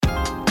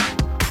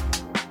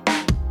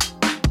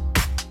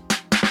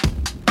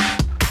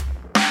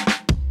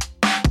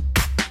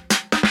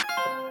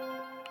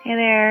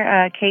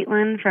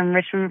Caitlin from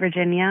Richmond,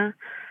 Virginia.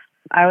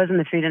 I was in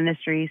the food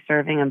industry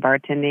serving and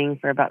bartending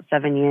for about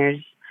 7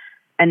 years.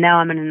 And now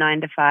I'm in a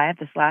 9-to-5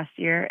 this last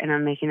year, and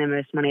I'm making the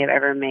most money I've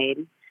ever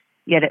made.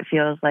 Yet it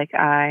feels like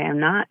I am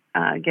not,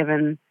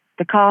 given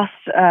the cost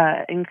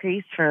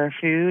increase for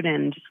food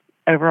and just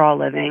overall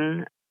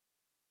living.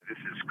 This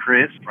is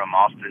Chris from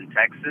Austin,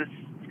 Texas.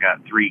 I've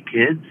got 3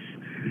 kids.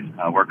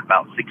 I work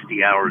about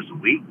 60 hours a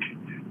week.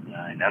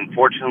 And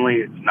unfortunately,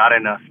 it's not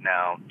enough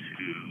now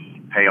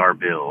to pay our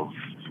bills.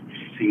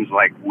 It seems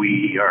like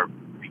we are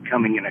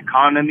becoming an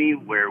economy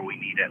where we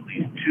need at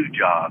least 2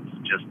 jobs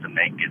just to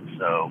make it.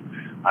 So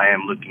I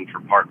am looking for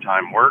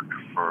part-time work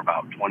for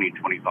about 20,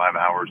 25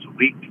 hours a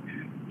week,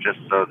 just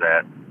so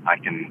that I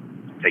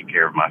can take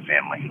care of my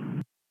family.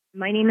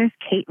 My name is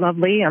Kate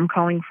Lovely. I'm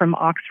calling from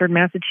Oxford,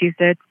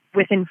 Massachusetts.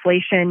 With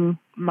inflation,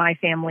 my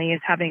family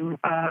is having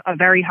a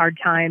very hard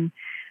time,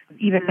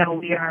 even though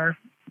we are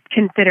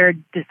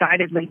considered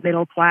decidedly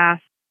middle class.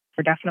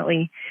 We're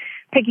definitely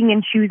picking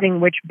and choosing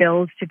which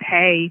bills to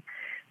pay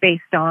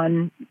based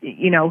on,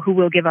 who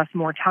will give us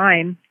more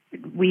time.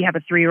 We have a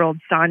 3-year-old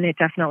son. It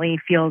definitely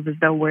feels as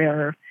though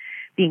we're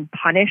being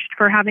punished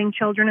for having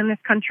children in this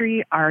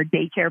country. Our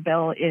daycare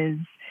bill is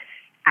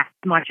as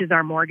much as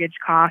our mortgage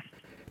costs.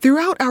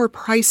 Throughout our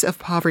Price of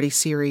Poverty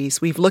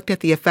series, we've looked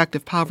at the effect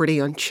of poverty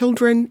on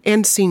children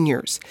and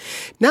seniors.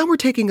 Now we're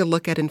taking a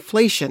look at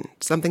inflation,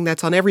 something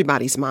that's on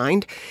everybody's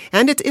mind,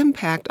 and its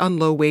impact on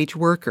low-wage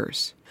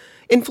workers.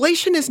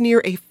 Inflation is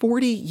near a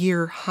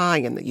 40-year high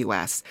in the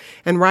U.S.,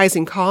 and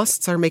rising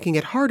costs are making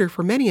it harder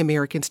for many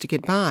Americans to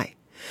get by.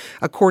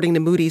 According to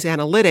Moody's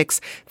Analytics,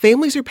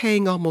 families are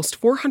paying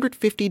almost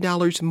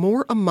 $450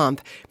 more a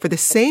month for the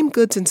same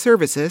goods and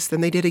services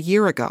than they did a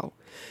year ago.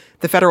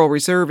 The Federal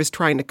Reserve is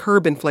trying to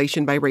curb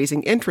inflation by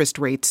raising interest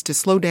rates to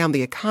slow down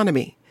the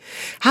economy.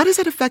 How does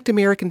it affect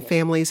American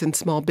families and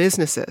small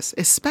businesses,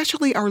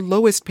 especially our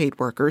lowest-paid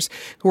workers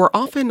who are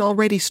often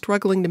already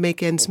struggling to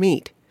make ends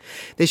meet?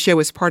 This show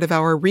is part of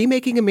our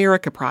Remaking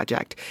America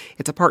project.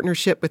 It's a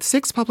partnership with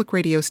 6 public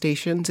radio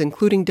stations,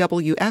 including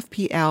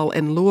WFPL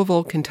in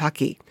Louisville,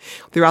 Kentucky.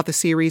 Throughout the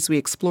series, we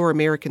explore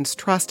Americans'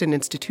 trust in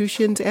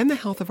institutions and the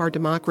health of our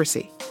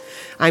democracy.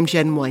 I'm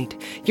Jen White.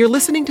 You're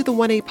listening to the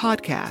 1A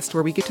podcast,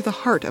 where we get to the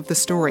heart of the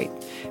story.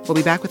 We'll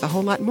be back with a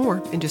whole lot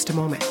more in just a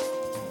moment.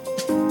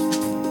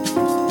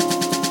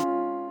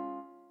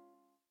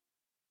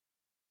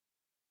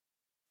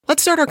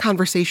 Let's start our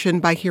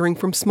conversation by hearing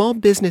from small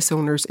business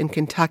owners in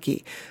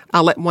Kentucky.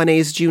 I'll let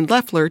 1A's June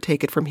Leffler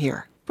take it from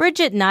here.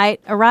 Bridget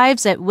Knight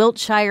arrives at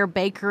Wiltshire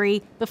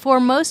Bakery before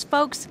most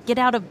folks get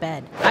out of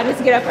bed. I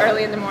just get up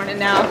early in the morning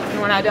now,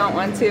 and when I don't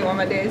want to, on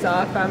my days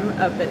off, I'm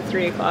up at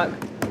 3 o'clock.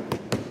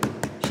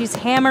 She's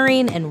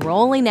hammering and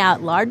rolling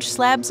out large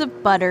slabs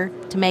of butter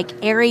to make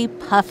airy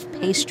puff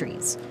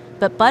pastries.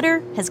 But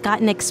butter has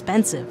gotten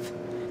expensive.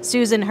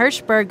 Susan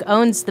Hirschberg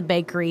owns the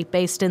bakery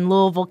based in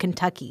Louisville,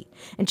 Kentucky,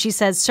 and she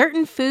says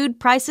certain food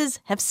prices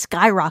have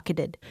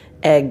skyrocketed.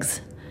 Eggs,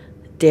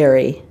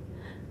 dairy,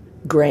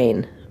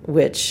 grain,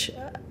 which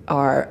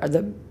are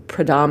the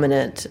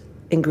predominant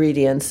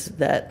ingredients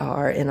that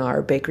are in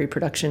our bakery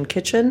production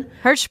kitchen.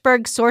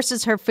 Hirschberg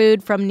sources her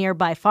food from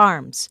nearby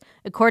farms.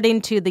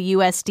 According to the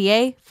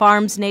USDA,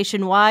 farms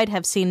nationwide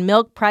have seen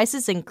milk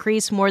prices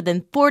increase more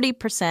than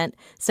 40%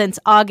 since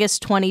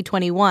August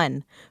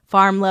 2021.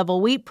 Farm-level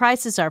wheat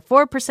prices are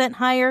 4%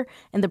 higher,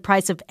 and the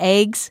price of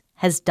eggs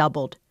has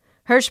doubled.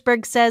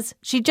 Hirschberg says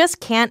she just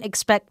can't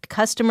expect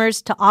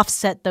customers to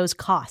offset those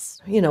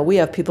costs. We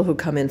have people who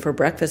come in for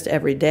breakfast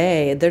every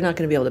day. They're not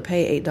going to be able to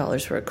pay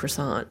 $8 for a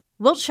croissant.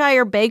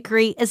 Wiltshire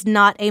Bakery is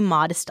not a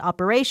modest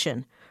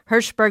operation.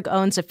 Hirschberg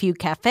owns a few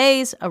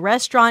cafes, a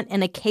restaurant,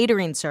 and a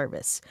catering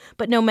service.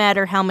 But no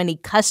matter how many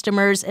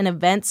customers and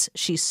events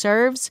she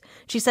serves,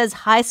 she says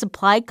high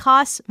supply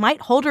costs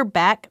might hold her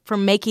back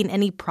from making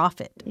any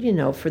profit.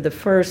 For the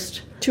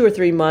first 2 or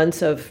 3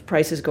 months of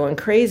prices going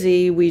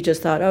crazy, we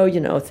just thought,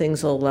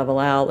 things will level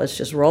out. Let's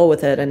just roll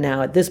with it. And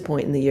now at this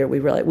point in the year, we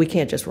realize we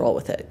can't just roll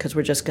with it because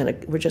we're just going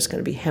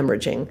to be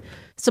hemorrhaging.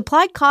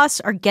 Supply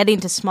costs are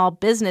getting to small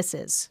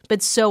businesses,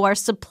 but so are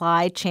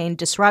supply chain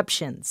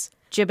disruptions.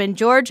 Jib and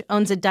George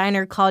owns a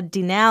diner called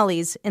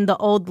Denali's in the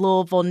old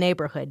Louisville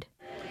neighborhood.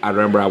 I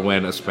remember I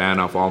went a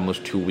span of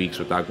almost 2 weeks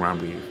without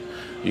ground beef.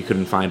 You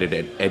couldn't find it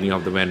at any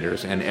of the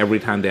vendors. And every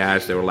time they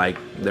asked, they were like,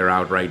 they're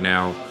out right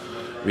now.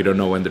 We don't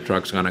know when the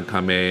truck's going to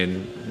come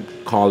in.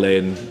 Call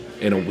in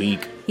a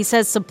week. He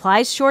says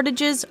supply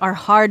shortages are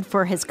hard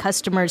for his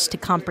customers to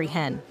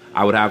comprehend.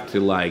 I would have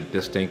to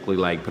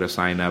distinctly put a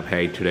sign up,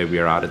 hey, today we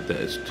are out of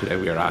this, today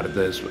we are out of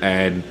this.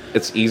 And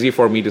it's easy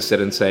for me to sit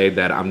and say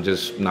that I'm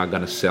just not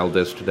going to sell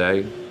this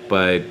today.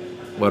 But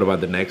what about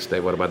the next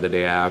day? What about the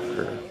day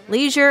after?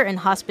 Leisure and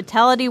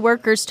hospitality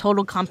workers'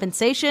 total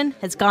compensation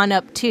has gone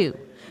up too,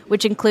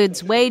 which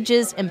includes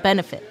wages and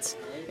benefits.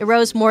 It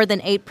rose more than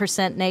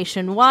 8%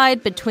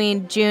 nationwide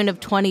between June of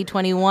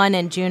 2021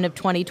 and June of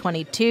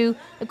 2022,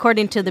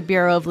 according to the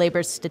Bureau of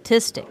Labor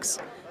Statistics.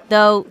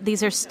 Though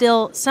these are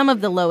still some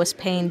of the lowest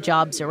paying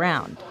jobs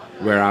around.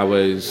 Where I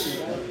was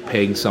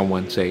paying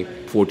someone, say,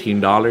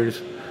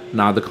 $14,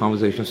 Now the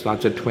conversation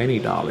starts at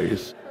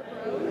 $20.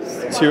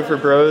 2 for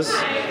Bros.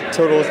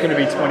 Total is going to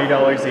be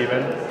 $20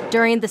 even.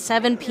 During the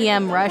 7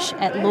 p.m. rush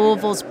at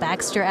Louisville's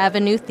Baxter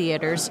Avenue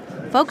theaters,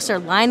 folks are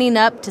lining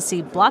up to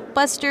see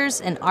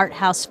blockbusters and art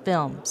house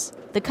films.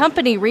 The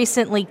company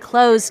recently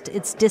closed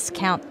its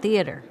discount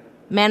theater.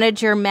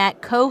 Manager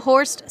Matt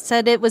Cohorst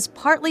said it was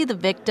partly the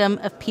victim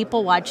of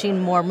people watching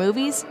more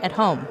movies at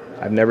home.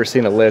 I've never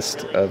seen a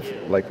list of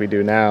like we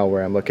do now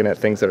where I'm looking at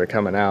things that are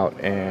coming out,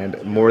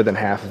 and more than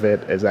half of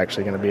it is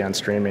actually going to be on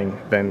streaming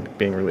than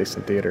being released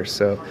in theaters.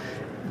 So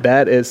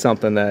that is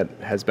something that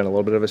has been a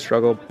little bit of a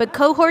struggle. But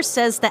Cohorst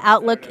says the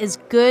outlook is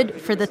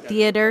good for the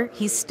theater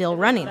he's still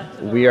running.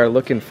 We are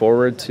looking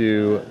forward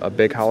to a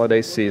big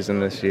holiday season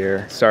this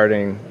year,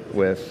 starting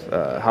with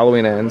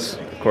Halloween Ends.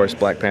 Of course,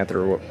 Black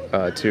Panther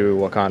 2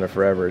 Wakanda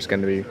Forever is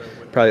going to be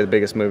probably the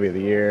biggest movie of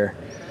the year.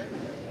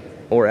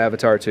 Or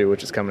Avatar 2,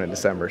 which is coming in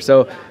December.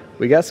 So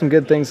we got some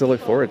good things to look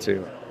forward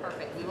to.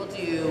 Perfect. We will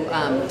do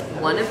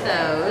one of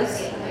those,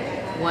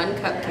 one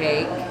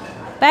cupcake.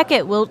 Back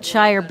at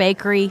Wiltshire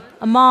Bakery,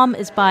 a mom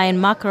is buying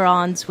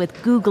macarons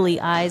with googly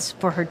eyes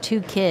for her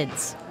 2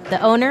 kids. The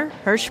owner,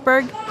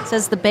 Hirschberg,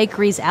 says the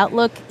bakery's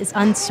outlook is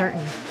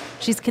uncertain.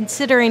 She's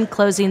considering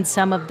closing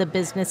some of the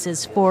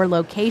business's 4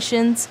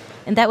 locations,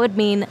 and that would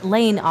mean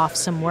laying off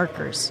some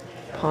workers.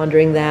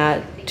 Pondering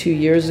that 2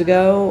 years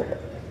ago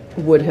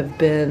would have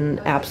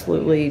been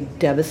absolutely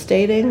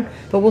devastating,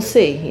 but we'll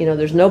see.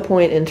 There's no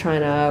point in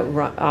trying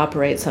to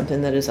operate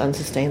something that is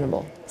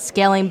unsustainable.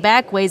 Scaling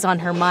back weighs on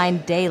her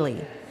mind daily,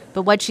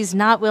 but what she's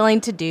not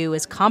willing to do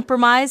is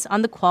compromise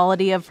on the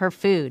quality of her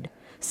food,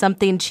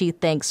 something she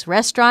thinks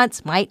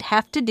restaurants might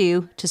have to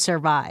do to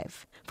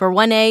survive. For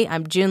 1A,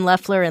 I'm June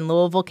Leffler in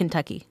Louisville,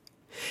 Kentucky.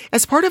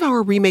 As part of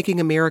our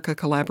Remaking America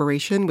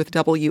collaboration with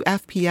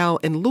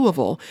WFPL in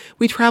Louisville,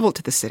 we traveled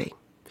to the city.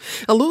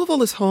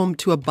 Louisville is home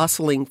to a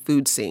bustling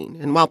food scene,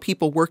 and while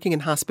people working in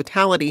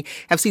hospitality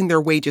have seen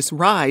their wages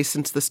rise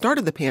since the start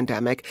of the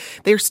pandemic,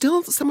 they are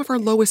still some of our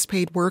lowest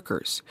paid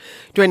workers.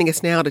 Joining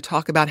us now to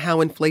talk about how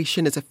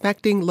inflation is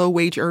affecting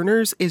low-wage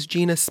earners is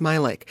Gina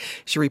Smielek.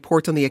 She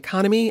reports on the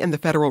economy and the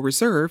Federal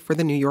Reserve for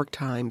the New York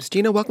Times.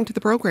 Gina, welcome to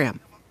the program.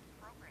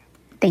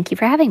 Thank you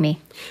for having me.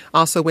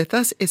 Also with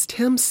us is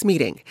Tim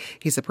Smeating.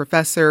 He's a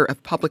professor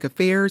of public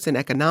affairs and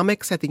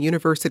economics at the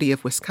University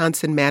of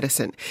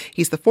Wisconsin-Madison.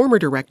 He's the former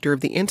director of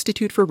the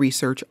Institute for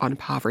Research on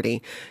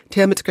Poverty.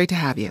 Tim, it's great to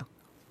have you.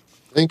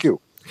 Thank you.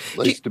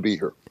 Nice to be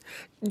here.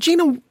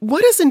 Gina,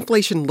 what does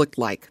inflation look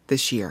like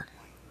this year?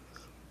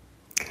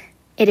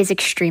 It is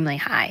extremely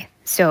high.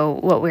 So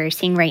what we're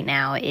seeing right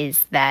now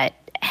is that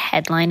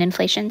headline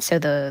inflation, so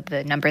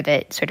the number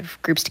that sort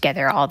of groups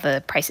together all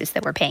the prices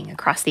that we're paying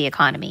across the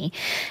economy,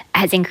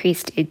 has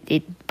increased.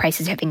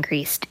 Prices have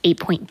increased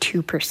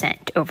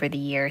 8.2% over the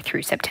year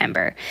through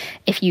September.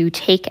 If you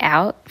take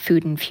out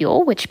food and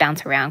fuel, which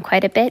bounce around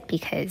quite a bit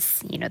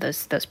because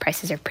those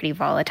prices are pretty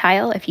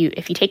volatile, if you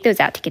take those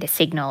out to get a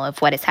signal of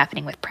what is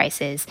happening with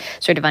prices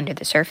sort of under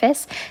the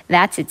surface,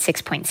 that's at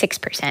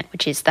 6.6%,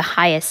 which is the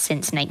highest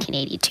since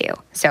 1982.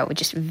 So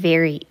just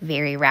very,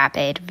 very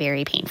rapid,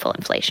 very painful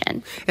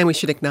inflation. And we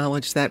should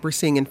acknowledge that we're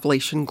seeing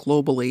inflation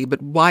globally,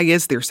 but why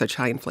is there such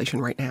high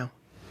inflation right now?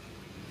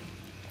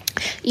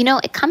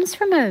 It comes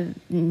from a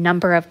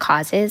number of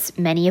causes,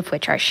 many of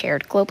which are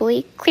shared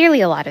globally.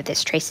 Clearly, a lot of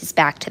this traces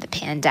back to the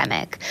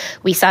pandemic.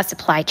 We saw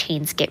supply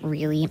chains get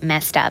really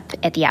messed up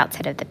at the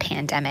outset of the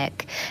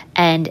pandemic,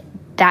 and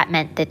that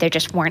meant that there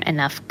just weren't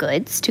enough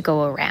goods to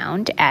go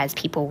around as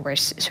people were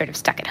sort of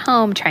stuck at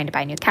home trying to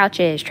buy new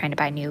couches, trying to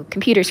buy new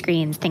computer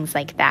screens, things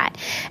like that.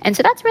 And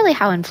so that's really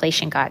how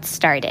inflation got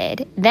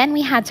started. Then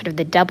we had sort of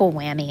the double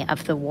whammy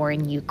of the war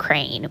in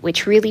Ukraine,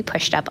 which really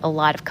pushed up a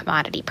lot of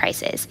commodity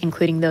prices,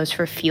 including those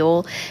for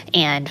fuel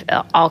and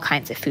all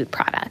kinds of food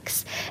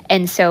products.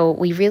 And so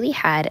we really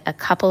had a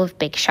couple of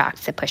big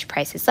shocks that pushed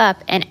prices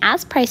up. And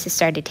as prices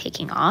started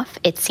taking off,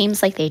 it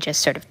seems like they just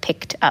sort of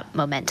picked up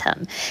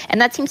momentum. And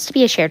that seems to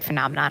be a shared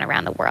phenomenon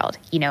around the world.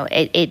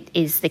 It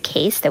is the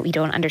case that we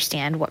don't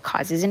understand what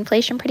causes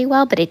inflation pretty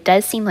well, but it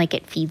does seem like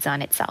it feeds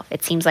on itself.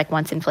 It seems like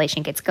once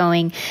inflation gets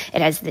going,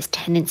 it has this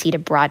tendency to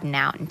broaden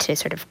out and to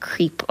sort of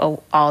creep all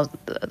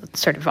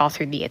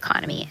through the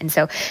economy. And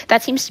so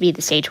that seems to be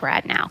the stage we're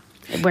at now.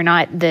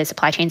 The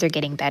supply chains are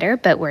getting better,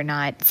 but we're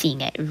not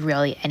seeing it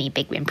really any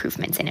big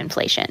improvements in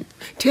inflation.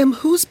 Tim,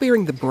 who's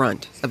bearing the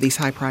brunt of these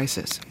high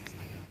prices?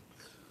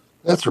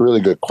 That's a really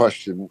good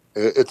question.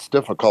 It's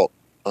difficult.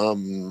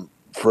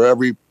 For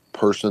every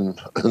person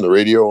in the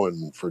radio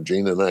and for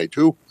Gina and I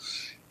too,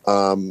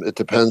 it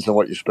depends on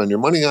what you spend your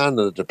money on,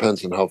 and it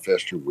depends on how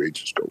fast your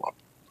wages go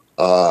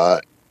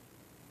up.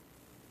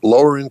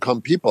 Lower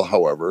income people,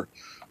 however,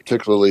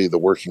 particularly the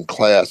working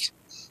class,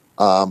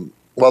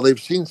 while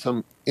they've seen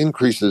some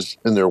increases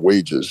in their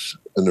wages,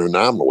 in their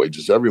nominal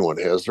wages, everyone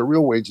has, their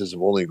real wages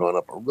have only gone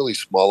up a really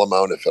small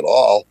amount, if at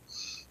all,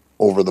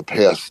 over the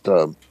past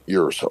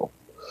year or so.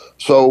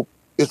 So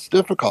it's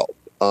difficult.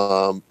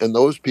 And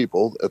those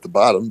people at the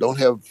bottom don't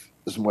have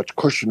as much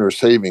cushion or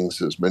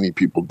savings as many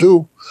people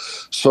do.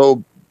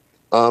 So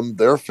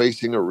they're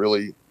facing a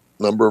really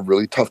number of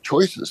really tough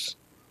choices,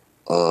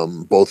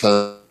 both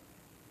on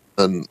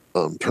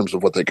terms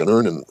of what they can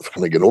earn and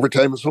can they get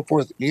overtime and so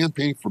forth, and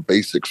paying for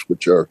basics,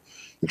 which are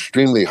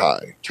extremely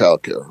high: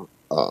 childcare,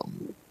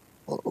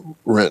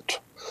 rent,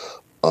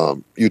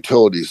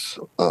 utilities,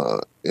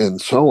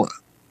 and so on.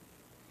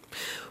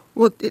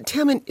 Well,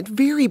 Tim,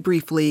 very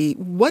briefly,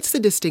 what's the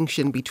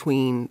distinction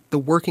between the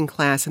working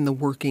class and the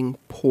working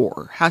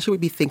poor? How should we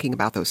be thinking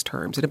about those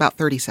terms in about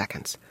 30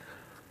 seconds?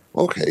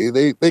 Okay,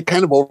 they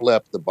kind of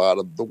overlap at the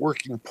bottom. The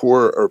working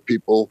poor are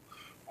people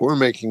who are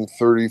making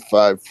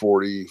 $35,000,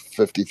 $40,000,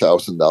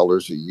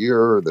 $50,000 a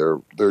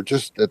year. They're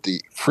just at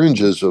the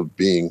fringes of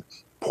being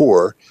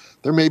poor.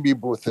 They're maybe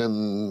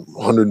within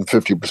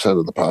 150%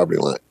 of the poverty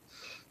line.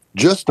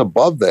 Just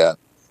above that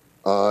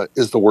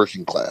is the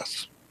working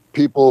class.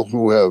 People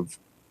who have,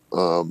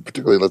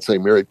 particularly, let's say,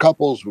 married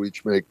couples who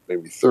each make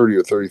maybe $30,000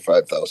 or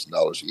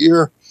 $35,000 a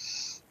year.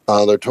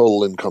 Their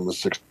total income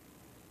is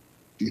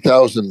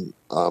 $60,000.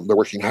 They're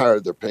working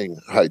hard. They're paying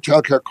high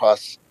childcare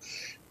costs,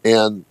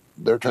 and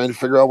they're trying to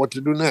figure out what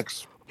to do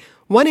next.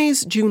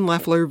 1A's June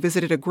Leffler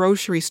visited a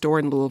grocery store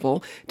in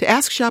Louisville to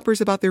ask shoppers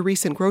about their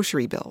recent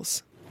grocery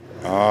bills.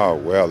 Oh,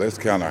 well, it's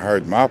kind of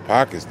hurt my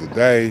pockets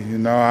today. You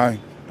know,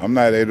 I'm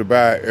not able to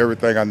buy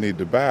everything I need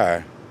to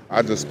buy.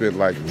 I just spent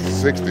like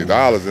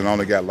 $60 and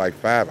only got like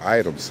 5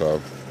 items.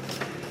 So,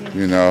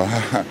 you know,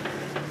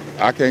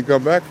 I can't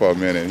come back for a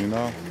minute, you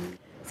know.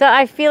 So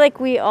I feel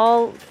like we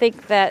all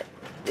think that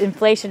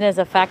inflation is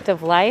a fact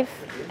of life.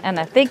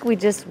 And I think we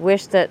just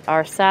wish that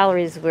our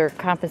salaries were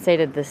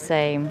compensated the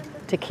same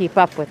to keep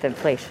up with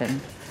inflation.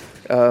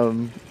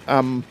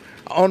 I'm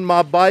on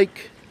my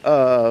bike,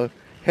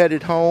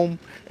 headed home,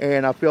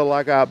 and I feel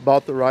like I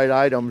bought the right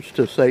items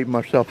to save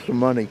myself some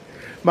money.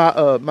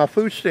 My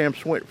food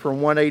stamps went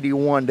from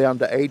 $181 down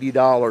to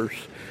 $80,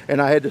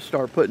 and I had to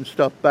start putting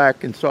stuff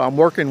back. And so I'm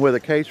working with a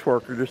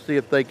caseworker to see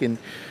if they can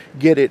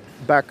get it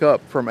back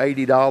up from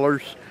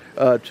 $80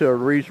 to a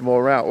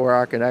reasonable amount where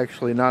I can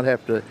actually not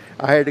have to.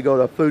 I had to go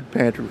to a food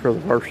pantry for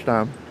the first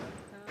time.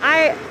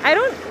 I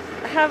don't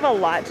have a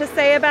lot to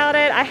say about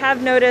it. I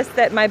have noticed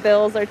that my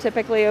bills are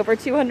typically over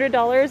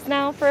 $200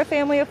 now for a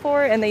family of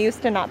 4, and they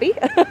used to not be.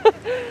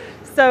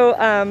 So,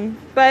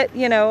 but,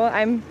 you know,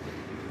 I'm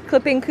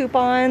clipping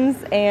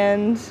coupons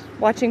and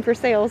watching for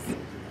sales.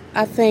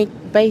 I think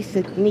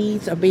basic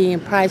needs are being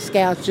price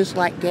gouged just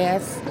like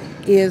gas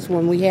is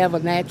when we have a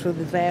natural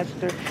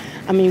disaster.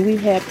 I mean,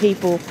 we've had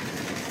people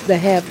that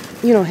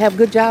have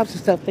good jobs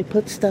and stuff. They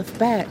put stuff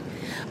back.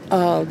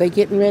 They're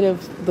getting rid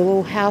of the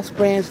little house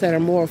brands that are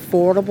more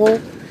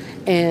affordable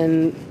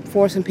and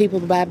forcing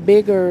people to buy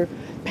bigger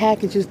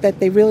packages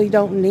that they really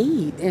don't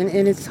need.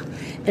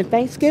 And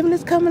Thanksgiving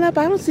is coming up.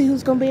 I don't see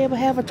who's going to be able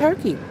to have a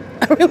turkey.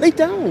 I really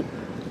don't.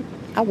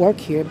 I work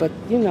here, but,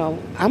 you know,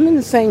 I'm in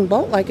the same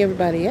boat like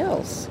everybody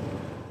else.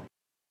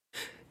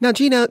 Now,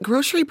 Gina,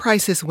 grocery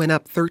prices went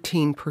up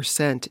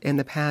 13% in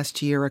the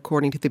past year,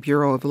 according to the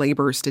Bureau of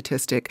Labor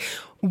statistic.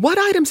 What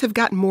items have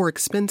gotten more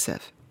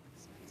expensive?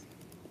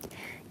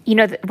 You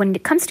know, when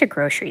it comes to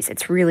groceries,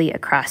 it's really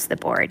across the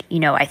board. You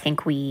know, I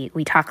think we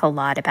talk a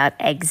lot about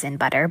eggs and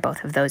butter.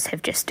 Both of those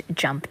have just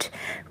jumped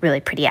really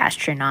pretty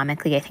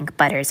astronomically. I think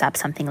butter's up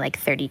something like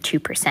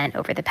 32%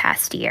 over the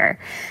past year.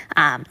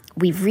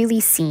 We've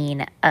really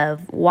seen a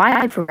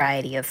wide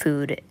variety of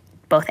food,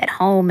 both at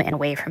home and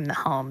away from the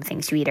home,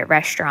 things you eat at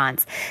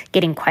restaurants,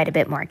 getting quite a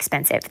bit more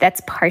expensive.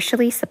 That's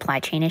partially supply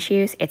chain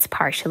issues. It's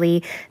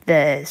partially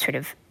the sort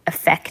of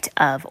effect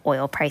of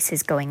oil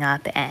prices going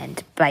up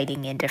and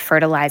biting into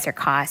fertilizer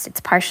costs.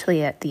 It's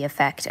partially the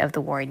effect of the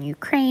war in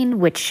Ukraine,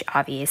 which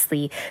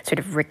obviously sort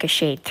of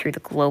ricocheted through the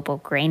global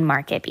grain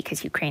market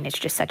because Ukraine is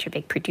just such a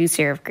big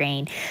producer of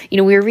grain. You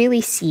know, we're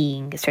really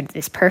seeing sort of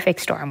this perfect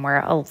storm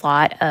where a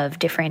lot of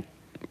different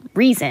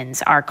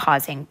reasons are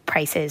causing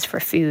prices for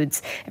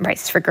foods and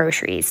prices for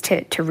groceries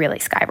to really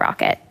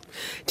skyrocket.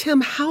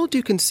 Tim, how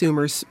do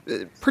consumers,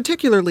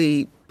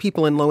 particularly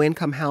people in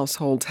low-income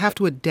households, have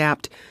to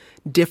adapt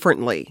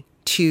differently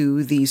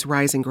to these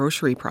rising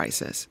grocery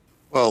prices?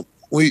 Well,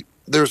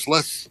 there's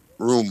less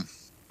room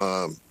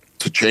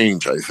to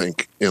change, I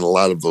think, in a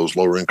lot of those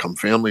lower income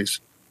families.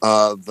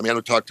 The man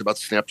who talked about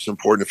SNAP is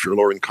important if you're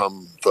lower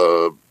income.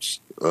 The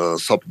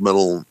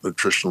Supplemental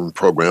Nutrition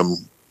Program,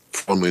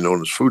 formerly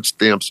known as food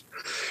stamps,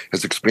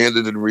 has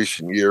expanded in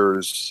recent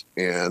years,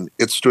 and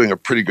it's doing a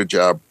pretty good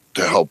job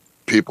to help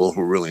people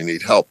who really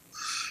need help.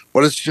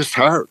 But it's just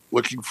hard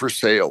looking for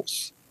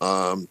sales.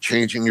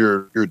 Changing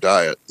your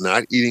diet,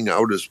 not eating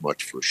out as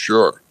much for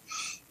sure.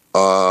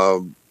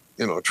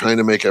 Trying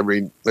to make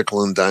every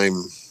nickel and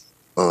dime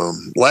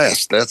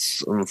last.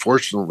 That's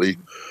unfortunately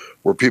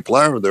where people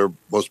are, their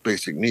most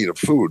basic need of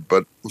food.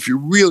 But if you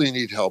really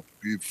need help,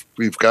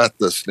 we've got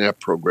the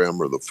SNAP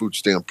program or the food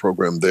stamp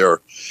program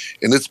there.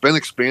 And it's been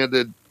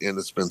expanded and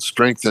it's been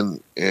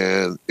strengthened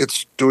and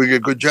it's doing a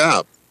good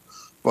job.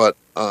 But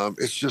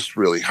it's just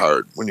really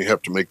hard when you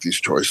have to make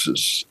these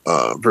choices,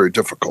 very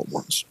difficult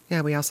ones.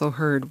 Yeah, we also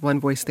heard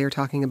one voice there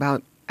talking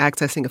about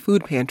accessing a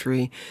food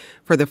pantry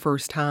for the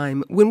first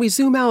time. When we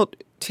zoom out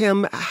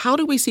Tim, how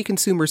do we see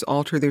consumers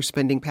alter their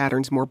spending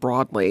patterns more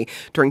broadly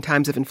during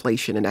times of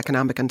inflation and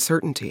economic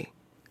uncertainty?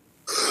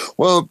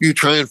 Well, you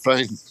try and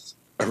find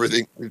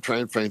everything. You try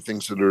and find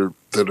things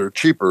that are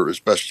cheaper as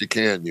best you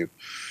can.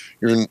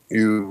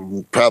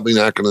 You're probably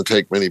not going to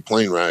take many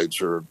plane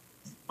rides or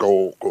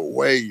go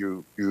away.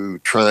 You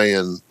try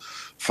and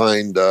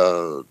find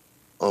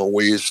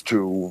ways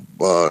to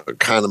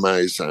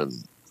economize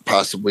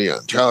possibly on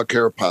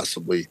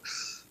childcare,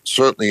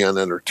 certainly on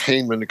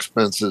entertainment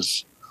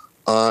expenses.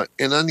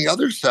 And on the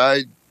other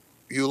side,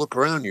 you look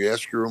around, you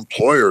ask your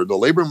employer, the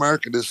labor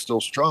market is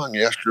still strong.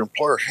 You ask your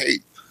employer, hey,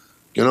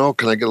 can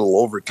I get a little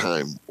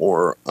overtime?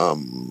 Or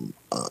I'm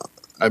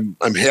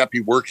happy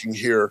working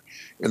here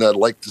and I'd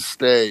like to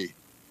stay,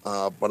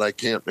 but I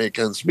can't make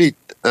ends meet.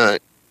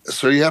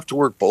 So you have to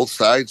work both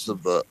sides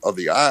of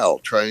the aisle,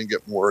 try and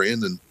get more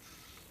in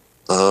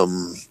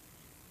and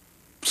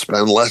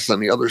spend less on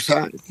the other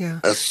side. Yeah.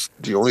 That's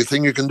the only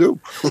thing you can do.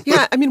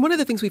 Yeah, I mean, one of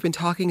the things we've been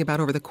talking about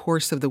over the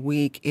course of the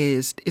week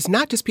is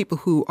not just people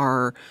who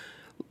are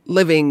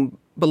living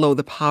below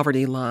the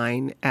poverty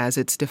line as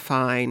it's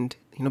defined,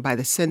 by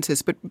the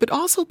census, but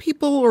also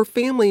people or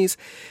families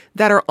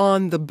that are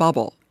on the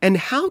bubble. And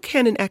how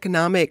can an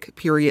economic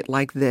period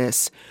like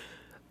this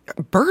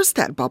burst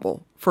that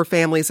bubble for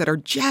families that are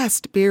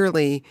just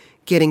barely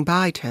getting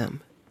by,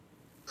 Tim?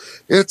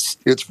 It's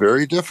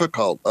very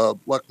difficult.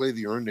 Luckily,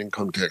 the Earned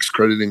Income Tax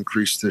Credit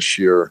increased this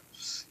year,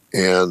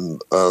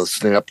 and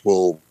SNAP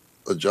will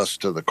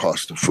adjust to the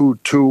cost of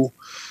food too.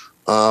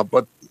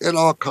 But it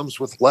all comes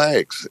with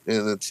lags,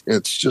 and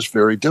it's just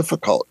very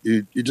difficult.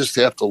 You just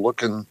have to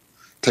look and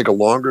take a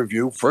longer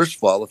view. First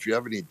of all, if you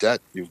have any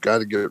debt, you've got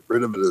to get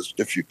rid of it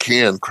if you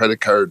can.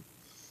 Credit card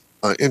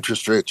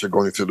interest rates are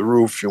going through the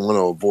roof. You want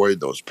to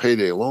avoid those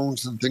payday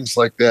loans and things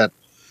like that.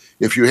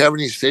 If you have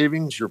any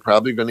savings, you're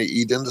probably going to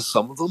eat into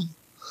some of them.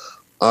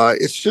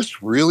 It's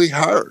just really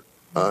hard.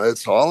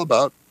 It's all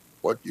about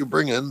what you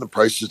bring in, the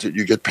prices that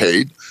you get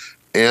paid,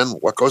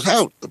 and what goes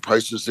out, the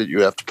prices that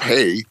you have to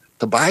pay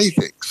to buy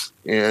things.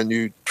 And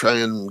you try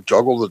and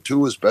juggle the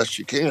two as best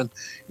you can.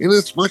 And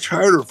it's much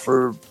harder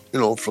for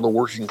the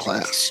working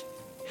class.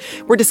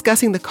 We're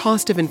discussing the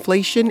cost of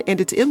inflation and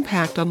its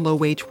impact on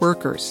low-wage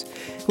workers.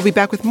 We'll be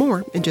back with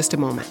more in just a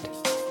moment.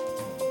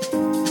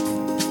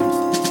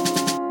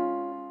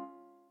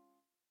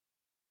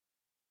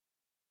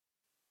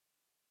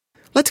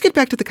 Let's get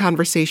back to the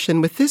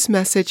conversation with this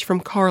message from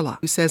Carla,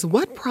 who says,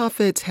 what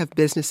profits have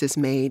businesses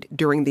made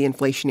during the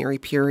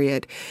inflationary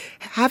period?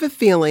 Have a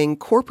feeling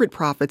corporate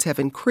profits have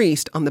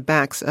increased on the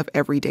backs of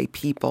everyday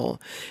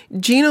people.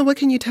 Gina, what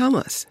can you tell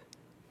us?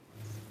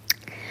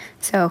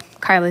 So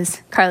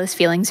Carla's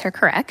feelings are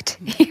correct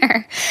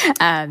here.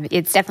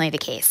 It's definitely the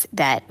case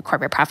that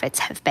corporate profits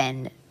have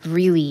been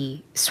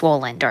really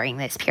swollen during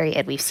this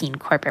period. We've seen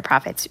corporate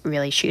profits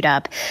really shoot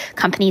up.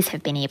 Companies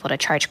have been able to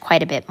charge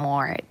quite a bit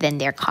more than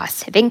their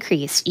costs have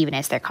increased, even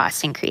as their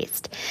costs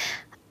increased.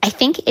 I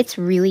think it's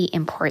really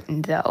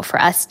important, though,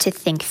 for us to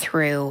think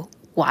through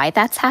why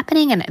that's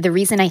happening. And the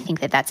reason I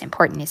think that that's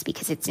important is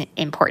because it's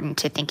important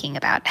to thinking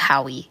about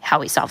how we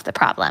solve the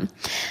problem.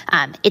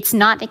 It's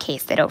not the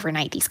case that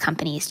overnight these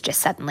companies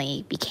just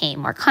suddenly became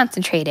more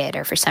concentrated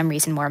or for some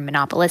reason more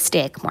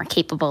monopolistic, more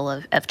capable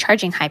of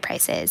charging high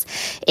prices.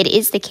 It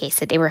is the case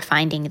that they were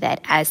finding that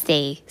as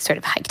they sort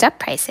of hiked up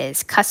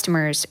prices,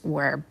 customers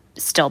were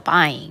still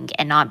buying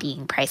and not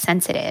being price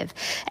sensitive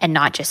and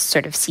not just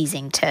sort of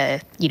ceasing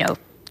to,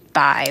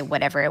 buy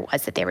whatever it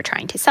was that they were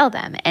trying to sell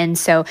them. And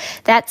so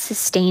that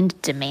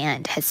sustained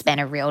demand has been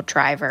a real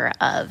driver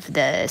of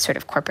the sort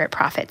of corporate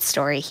profit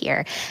story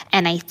here.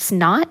 And it's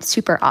not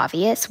super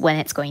obvious when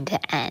it's going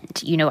to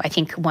end. I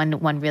think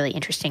one really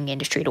interesting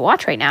industry to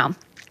watch right now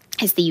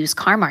is the used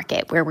car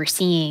market, where we're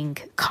seeing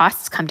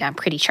costs come down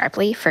pretty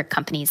sharply for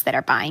companies that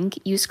are buying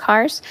used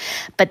cars,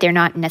 but they're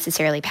not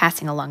necessarily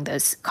passing along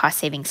those cost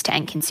savings to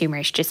end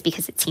consumers just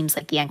because it seems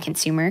like the end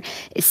consumer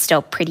is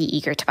still pretty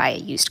eager to buy a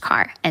used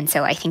car. And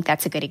so I think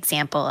that's a good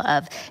example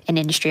of an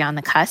industry on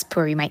the cusp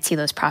where we might see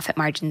those profit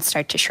margins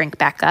start to shrink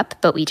back up,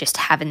 but we just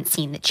haven't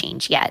seen the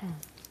change yet.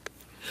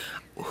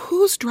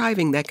 Who's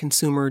driving that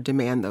consumer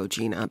demand, though,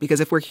 Gina?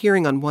 Because if we're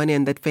hearing on one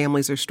end that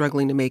families are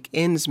struggling to make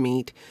ends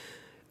meet,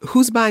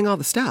 who's buying all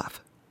the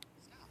stuff?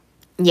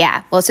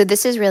 Yeah, well, so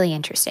this is really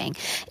interesting.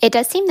 It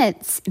does seem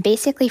that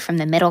basically from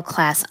the middle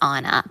class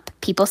on up,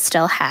 people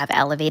still have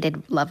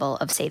elevated level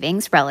of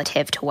savings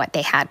relative to what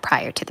they had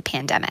prior to the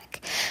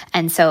pandemic.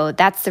 And so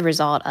that's the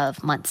result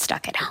of months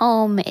stuck at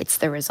home. It's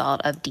the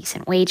result of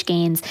decent wage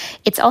gains.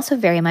 It's also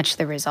very much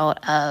the result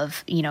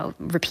of,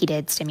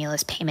 repeated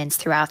stimulus payments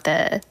throughout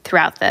the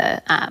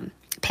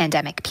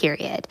pandemic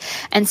period.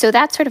 And so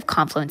that sort of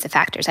confluence of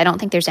factors. I don't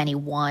think there's any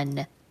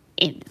one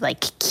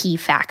key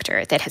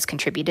factor that has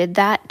contributed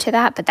to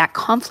that, but that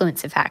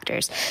confluence of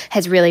factors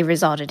has really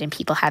resulted in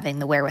people having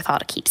the wherewithal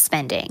to keep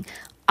spending.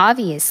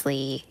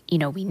 Obviously,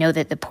 we know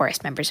that the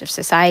poorest members of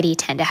society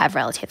tend to have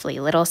relatively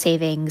little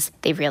savings.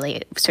 They've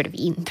really sort of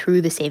eaten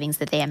through the savings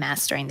that they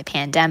amassed during the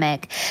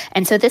pandemic.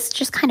 And so this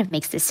just kind of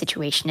makes this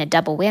situation a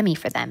double whammy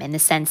for them in the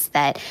sense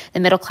that the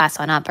middle class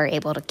on up are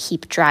able to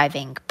keep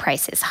driving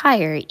prices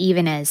higher,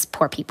 even as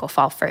poor people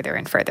fall further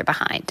and further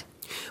behind.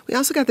 We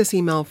also got this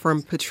email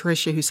from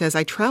Patricia who says,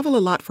 I travel a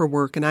lot for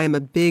work and I am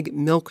a big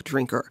milk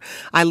drinker.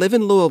 I live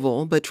in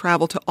Louisville, but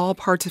travel to all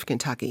parts of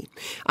Kentucky.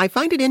 I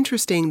find it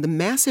interesting the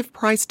massive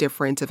price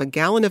difference of a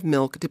gallon of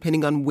milk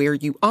depending on where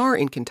you are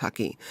in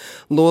Kentucky.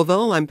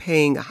 Louisville, I'm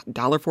paying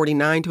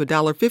 $1.49 to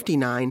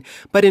 $1.59,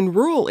 but in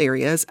rural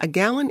areas, a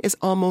gallon is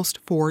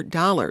almost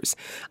 $4.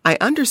 I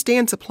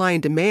understand supply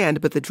and demand,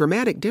 but the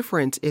dramatic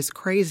difference is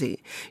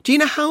crazy.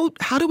 Gina,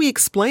 how do we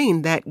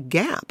explain that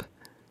gap?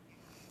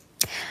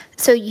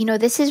 So,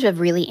 this is a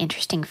really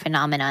interesting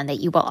phenomenon that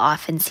you will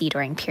often see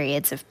during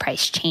periods of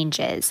price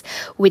changes,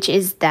 which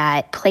is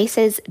that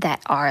places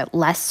that are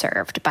less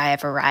served by a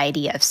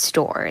variety of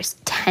stores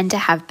tend to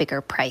have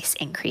bigger price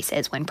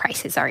increases when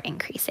prices are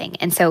increasing.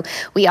 And so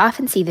we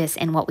often see this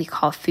in what we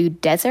call food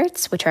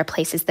deserts, which are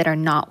places that are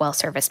not well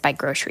serviced by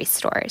grocery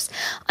stores.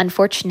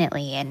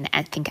 Unfortunately, and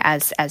I think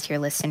as your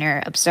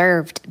listener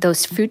observed,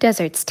 those food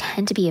deserts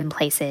tend to be in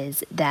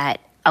places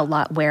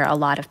where a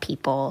lot of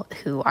people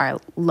who are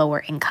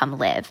lower income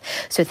live.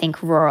 So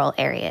think rural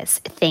areas,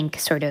 think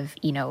sort of,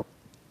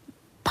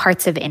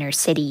 parts of inner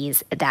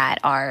cities that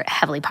are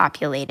heavily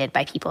populated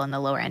by people in the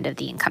lower end of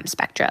the income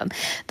spectrum.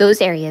 Those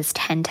areas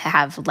tend to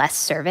have less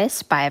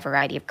service by a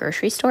variety of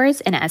grocery stores.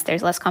 And as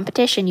there's less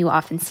competition, you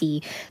often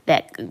see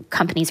that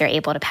companies are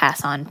able to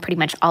pass on pretty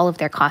much all of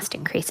their cost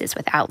increases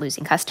without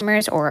losing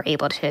customers, or are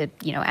able to,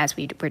 as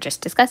we were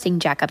just discussing,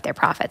 jack up their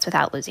profits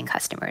without losing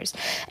customers.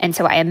 And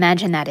so I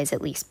imagine that is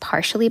at least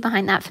partially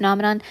behind that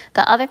phenomenon.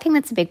 The other thing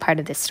that's a big part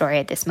of this story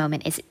at this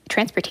moment is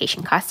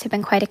transportation costs have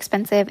been quite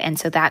expensive. And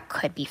so that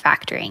could be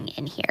factoring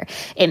in here.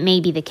 It may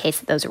be the case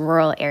that those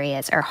rural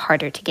areas are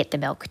harder to get the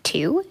milk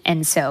to,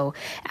 and so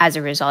as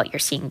a result, you're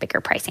seeing bigger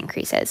price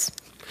increases.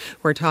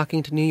 We're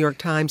talking to New York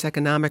Times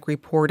economic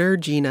reporter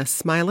Gina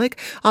Smilik.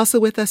 Also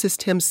with us is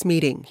Tim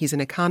Smeating. He's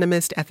an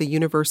economist at the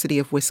University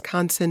of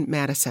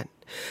Wisconsin-Madison.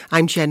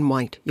 I'm Jen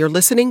White. You're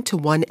listening to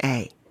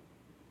 1A.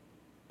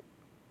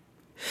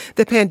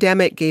 The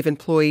pandemic gave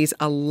employees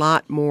a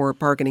lot more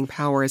bargaining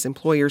power as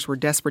employers were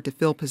desperate to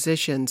fill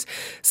positions.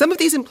 Some of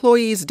these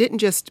employees didn't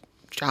just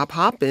job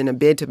hop in a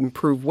bid to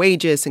improve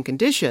wages and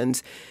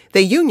conditions.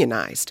 They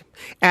unionized.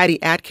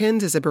 Addie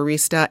Atkins is a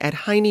barista at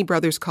Heine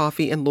Brothers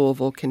Coffee in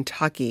Louisville,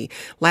 Kentucky.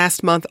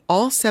 Last month,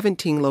 all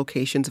 17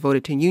 locations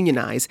voted to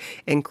unionize,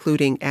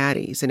 including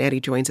Addie's. And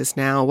Addie joins us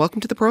now. Welcome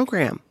to the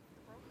program.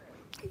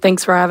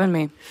 Thanks for having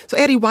me. So,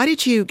 Addie, why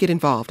did you get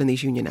involved in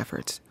these union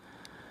efforts?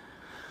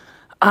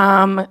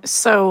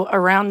 So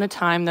around the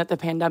time that the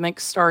pandemic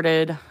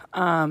started,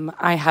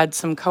 I had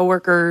some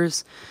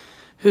coworkers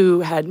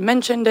who had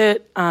mentioned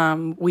it.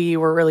 We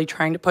were really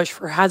trying to push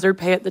for hazard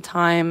pay at the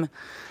time.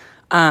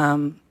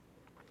 And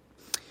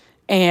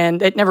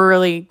it never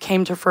really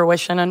came to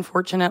fruition,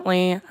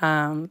 unfortunately.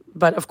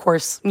 But of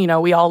course,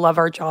 we all love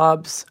our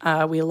jobs.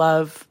 We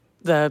love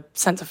the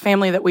sense of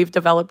family that we've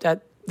developed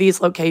at these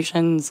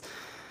locations.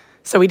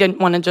 So we didn't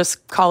want to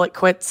just call it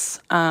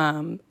quits.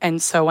 And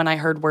so when I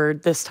heard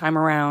word this time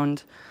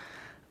around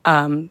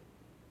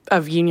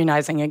of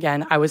unionizing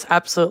again, I was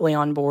absolutely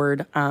on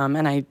board.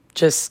 And I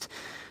just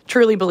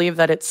truly believe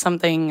that it's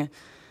something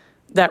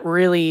that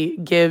really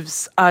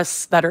gives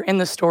us that are in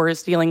the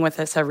stores dealing with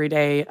this every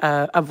day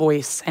a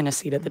voice and a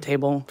seat at the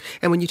table.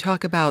 And when you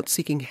talk about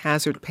seeking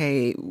hazard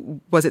pay,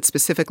 was it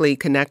specifically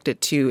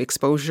connected to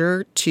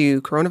exposure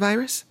to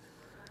coronavirus?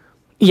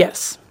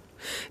 Yes.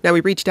 Now, we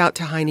reached out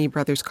to Heine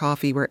Brothers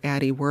Coffee, where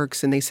Addie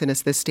works, and they sent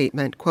us this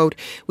statement, quote,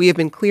 "We have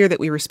been clear that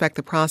we respect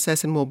the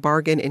process and will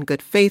bargain in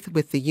good faith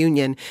with the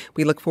union.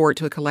 We look forward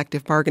to a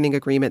collective bargaining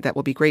agreement that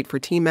will be great for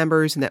team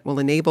members and that will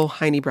enable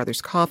Heine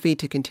Brothers Coffee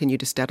to continue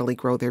to steadily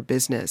grow their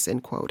business,"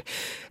 end quote.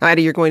 Now,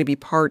 Addie, you're going to be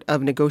part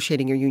of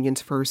negotiating your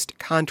union's first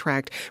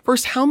contract.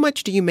 First, how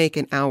much do you make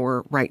an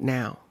hour right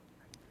now?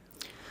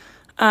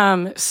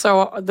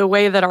 So the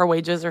way that our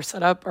wages are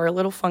set up are a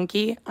little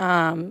funky.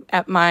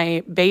 At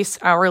my base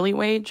hourly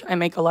wage, I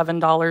make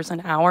 $11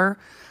 an hour.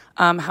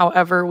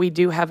 However, we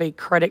do have a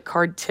credit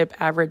card tip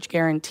average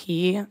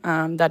guarantee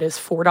that is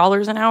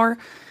 $4 an hour.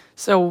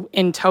 So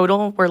in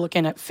total, we're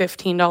looking at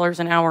 $15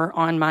 an hour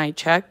on my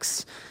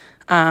checks.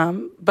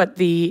 But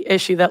the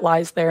issue that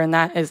lies there in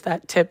that is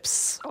that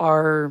tips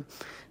are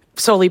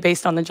solely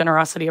based on the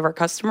generosity of our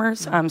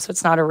customers. So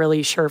it's not a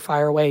really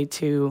surefire way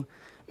to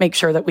make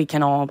sure that we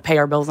can all pay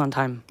our bills on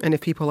time. And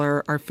if people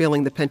are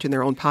feeling the pinch in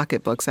their own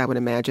pocketbooks, I would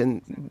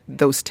imagine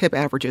those tip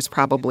averages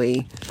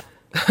probably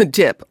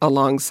dip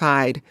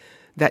alongside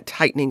that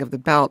tightening of the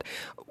belt.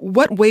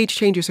 What wage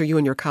changes are you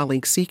and your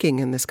colleagues seeking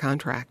in this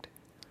contract?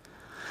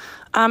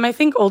 I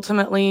think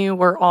ultimately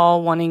we're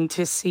all wanting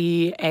to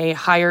see a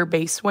higher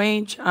base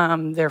wage.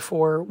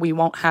 Therefore, we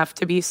won't have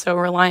to be so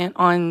reliant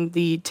on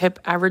the tip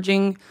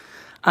averaging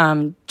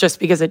just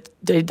because it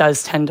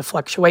does tend to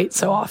fluctuate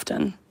so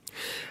often.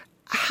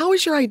 How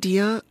has your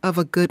idea of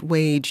a good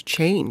wage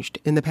changed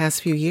in the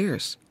past few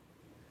years?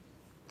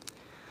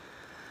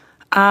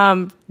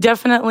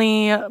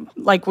 Definitely,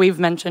 like we've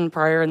mentioned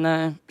prior in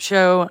the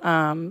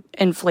show,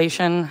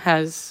 inflation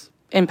has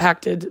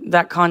impacted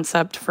that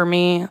concept for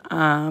me.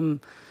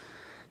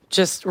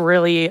 Just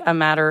really a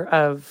matter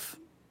of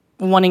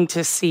wanting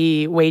to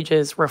see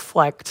wages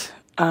reflect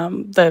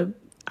the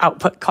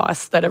output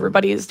costs that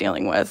everybody is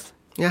dealing with.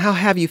 Now, how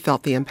have you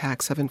felt the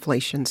impacts of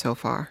inflation so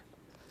far?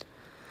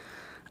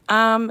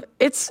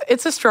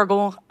 It's a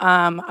struggle.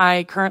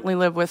 I currently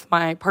live with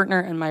my partner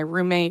and my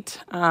roommate,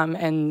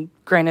 and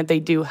granted, they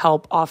do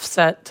help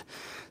offset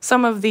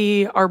some of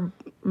our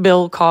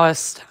bill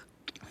cost.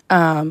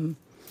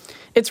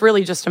 It's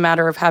really just a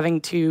matter of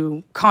having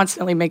to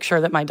constantly make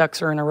sure that my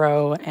ducks are in a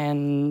row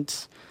and,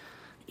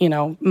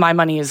 my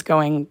money is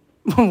going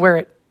where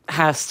it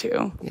has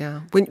to.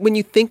 Yeah. When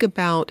you think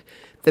about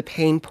the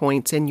pain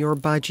points in your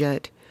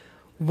budget,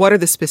 what are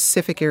the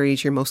specific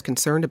areas you're most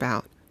concerned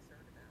about?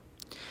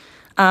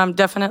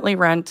 Definitely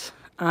rent.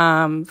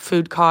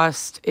 Food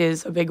cost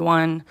is a big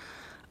one,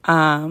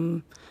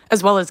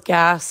 as well as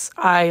gas.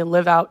 I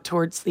live out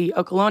towards the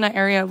Okolona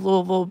area of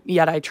Louisville,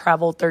 yet I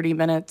travel 30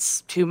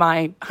 minutes to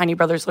my Heine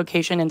Brothers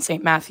location in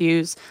St.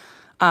 Matthews.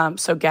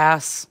 So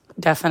gas,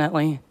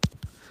 definitely.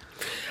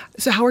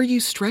 So how are you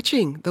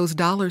stretching those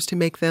dollars to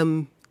make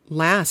them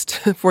last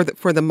for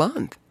the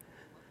month?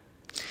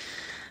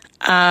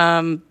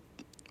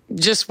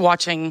 Just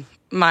watching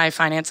my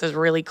finances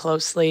really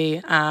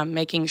closely,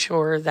 making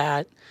sure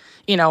that,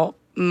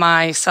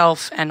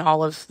 myself and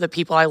all of the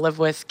people I live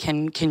with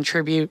can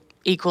contribute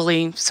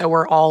equally so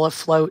we're all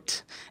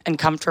afloat and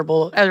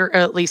comfortable, or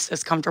at least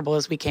as comfortable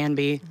as we can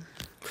be.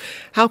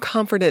 How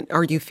confident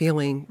are you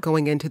feeling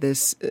going into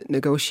this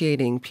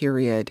negotiating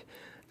period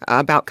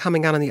about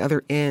coming out on the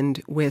other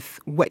end with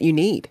what you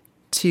need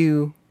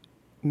to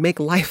make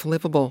life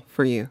livable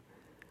for you?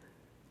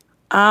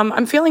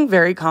 I'm feeling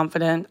very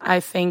confident.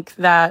 I think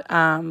that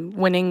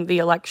winning the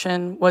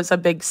election was a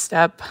big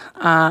step.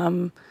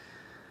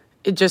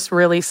 It just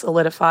really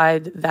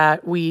solidified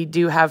that we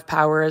do have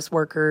power as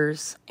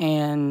workers,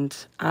 and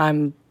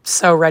I'm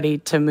so ready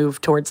to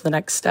move towards the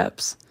next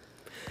steps.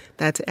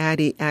 That's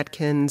Addie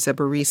Atkins, a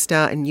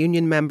barista and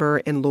union member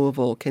in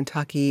Louisville,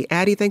 Kentucky.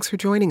 Addie, thanks for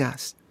joining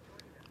us.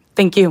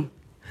 Thank you.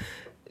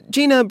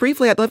 Gina,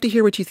 briefly, I'd love to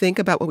hear what you think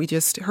about what we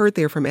just heard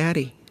there from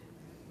Addie.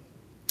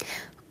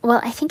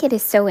 Well, I think it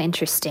is so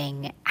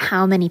interesting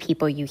how many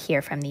people you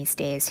hear from these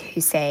days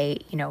who say,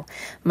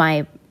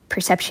 my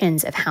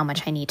perceptions of how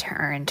much I need to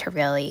earn to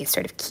really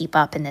sort of keep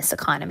up in this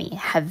economy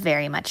have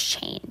very much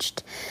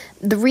changed.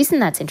 The reason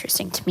that's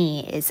interesting to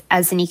me is,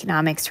 as an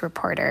economics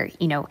reporter,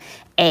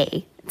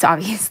 it's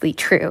obviously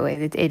true.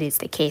 It is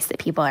the case that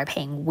people are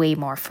paying way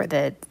more for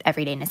the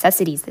everyday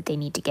necessities that they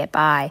need to get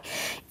by.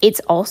 It's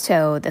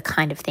also the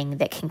kind of thing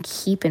that can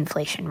keep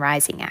inflation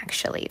rising,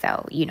 actually,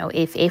 though.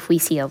 If we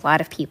see a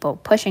lot of people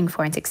pushing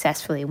for and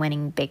successfully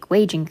winning big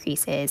wage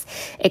increases,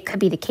 it could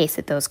be the case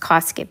that those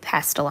costs get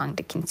passed along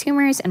to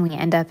consumers and we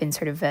end up in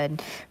sort of a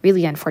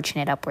really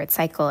unfortunate upward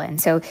cycle. And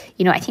so,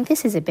 I think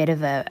this is a bit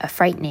of a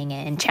frightening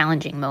and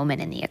challenging moment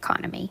in the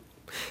economy.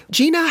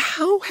 Gina,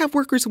 how have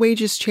workers'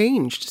 wages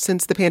changed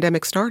since the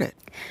pandemic started?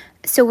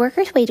 So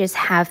workers' wages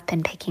have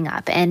been picking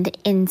up, and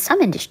in some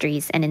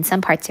industries and in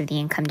some parts of the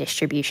income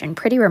distribution,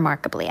 pretty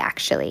remarkably,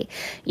 actually.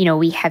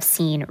 We have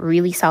seen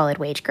really solid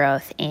wage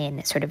growth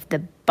in sort of the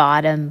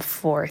bottom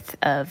fourth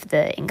of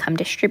the income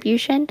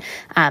distribution,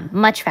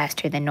 much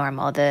faster than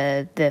normal.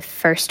 The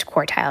first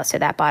quartile, so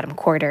that bottom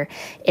quarter,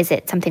 is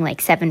at something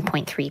like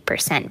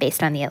 7.3%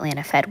 based on the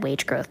Atlanta Fed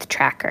wage growth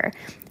tracker.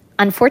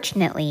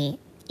 Unfortunately,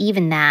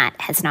 even that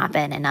has not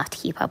been enough to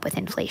keep up with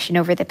inflation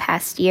over the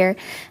past year,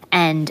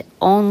 and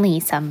only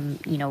some,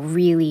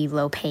 really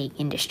low-paying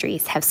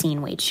industries have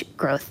seen wage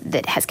growth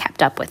that has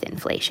kept up with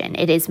inflation.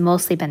 It has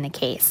mostly been the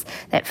case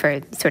that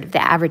for sort of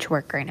the average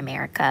worker in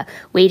America,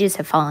 wages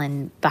have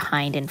fallen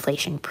behind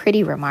inflation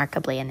pretty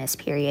remarkably in this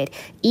period,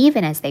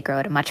 even as they grow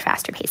at a much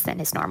faster pace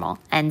than is normal.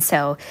 And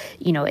so,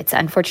 it's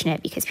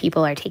unfortunate because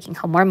people are taking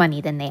home more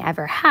money than they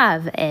ever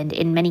have, and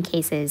in many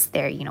cases,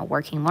 they're,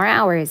 working more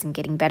hours and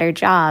getting better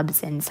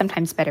jobs and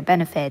sometimes better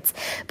benefits,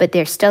 but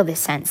there's still this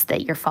sense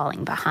that you're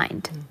falling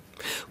behind.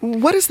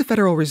 What is the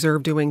Federal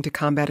Reserve doing to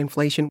combat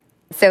inflation?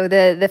 So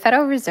the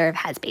Federal Reserve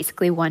has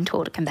basically one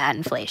tool to combat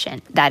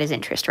inflation. That is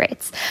interest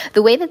rates.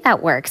 The way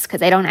that works,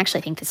 because I don't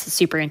actually think this is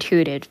super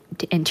intuitive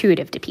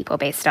to people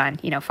based on,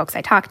 folks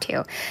I talk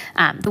to.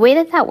 The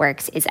way that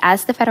works is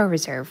as the Federal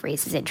Reserve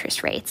raises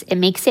interest rates, it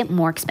makes it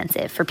more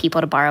expensive for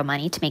people to borrow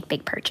money to make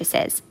big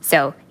purchases.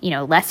 So,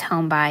 less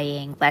home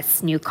buying,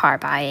 less new car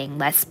buying,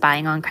 less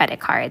buying on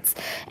credit cards,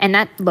 and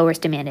that lowers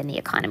demand in the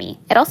economy.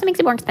 It also makes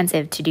it more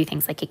expensive to do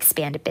things like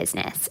expand a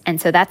business. And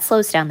so that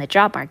slows down the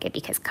job market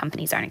because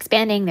companies aren't expanding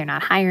expanding, they're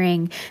not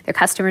hiring. Their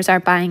customers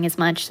aren't buying as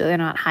much, so they're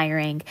not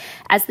hiring.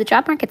 As the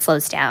job market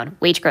slows down,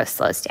 wage growth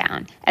slows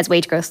down. As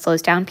wage growth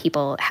slows down,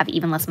 people have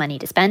even less money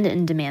to spend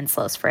and demand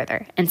slows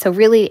further. And so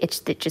really,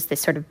 it's just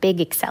this sort of big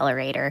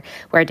accelerator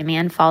where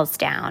demand falls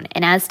down.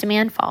 And as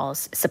demand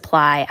falls,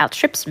 supply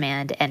outstrips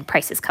demand and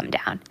prices come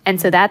down. And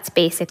so that's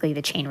basically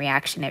the chain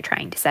reaction they're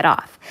trying to set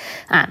off.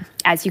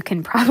 As you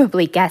can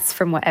probably guess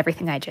from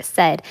everything I just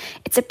said,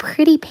 it's a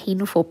pretty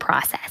painful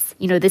process.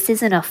 This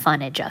isn't a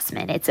fun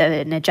adjustment. It's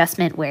an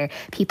adjustment where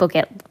people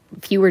get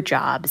fewer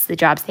jobs. The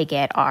jobs they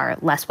get are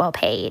less well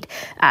paid.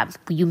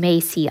 You may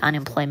see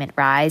unemployment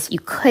rise. You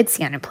could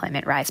see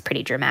unemployment rise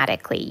pretty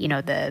dramatically.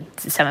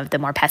 Some of the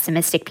more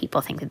pessimistic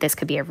people think that this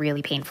could be a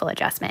really painful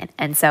adjustment.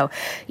 And so,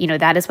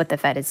 that is what the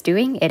Fed is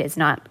doing. It is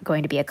not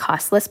going to be a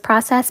costless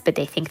process, but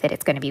they think that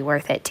it's going to be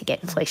worth it to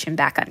get inflation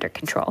back under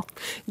control.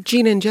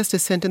 Gina, in just a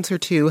sentence or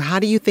two, how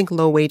do you think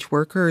low-wage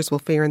workers will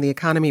fare in the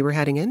economy we're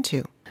heading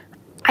into?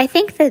 I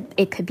think that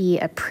it could be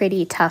a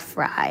pretty tough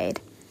ride.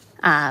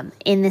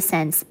 In the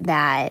sense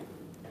that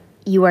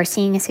you are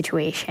seeing a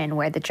situation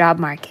where the job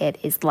market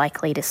is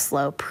likely to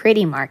slow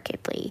pretty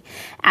markedly.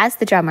 As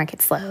the job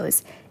market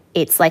slows,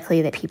 it's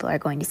likely that people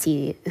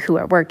who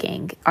are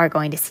working are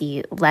going to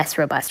see less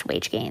robust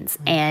wage gains.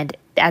 And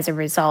as a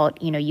result,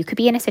 you could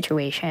be in a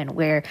situation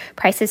where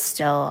prices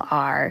still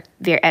are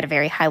at a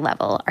very high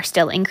level, are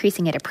still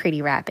increasing at a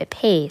pretty rapid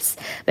pace,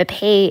 but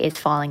pay is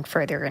falling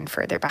further and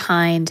further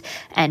behind,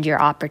 and your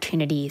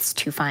opportunities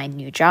to find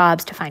new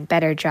jobs, to find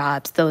better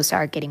jobs, those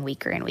are getting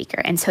weaker and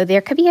weaker. And so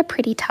there could be a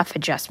pretty tough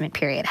adjustment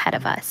period ahead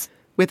of us.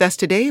 With us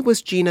today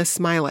was Gina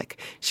Smialek.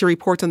 She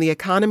reports on the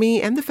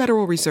economy and the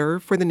Federal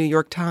Reserve for the New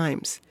York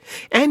Times.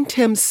 And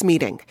Tim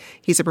Smeating.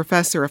 He's a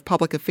professor of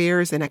public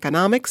affairs and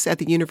economics at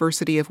the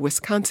University of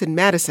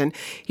Wisconsin-Madison.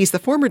 He's the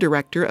former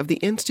director of the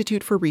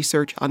Institute for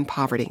Research on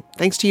Poverty.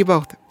 Thanks to you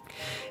both.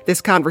 This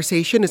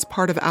conversation is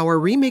part of our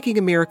Remaking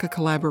America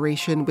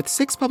collaboration with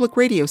 6 public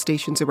radio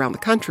stations around the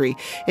country,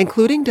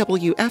 including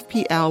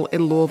WFPL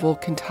in Louisville,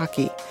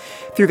 Kentucky.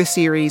 Through the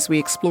series, we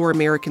explore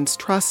Americans'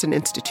 trust in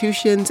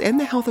institutions and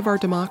the health of our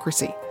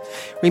democracy.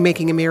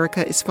 Remaking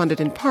America is funded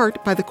in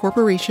part by the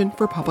Corporation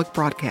for Public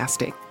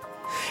Broadcasting.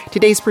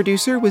 Today's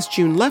producer was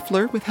June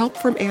Leffler with help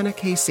from Anna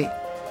Casey.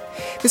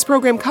 This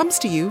program comes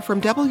to you from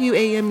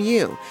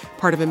WAMU,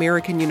 part of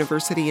American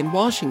University in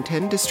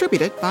Washington,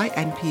 distributed by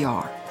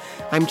NPR.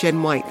 I'm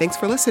Jen White. Thanks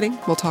for listening.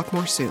 We'll talk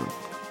more soon.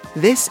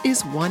 This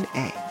is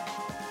 1A.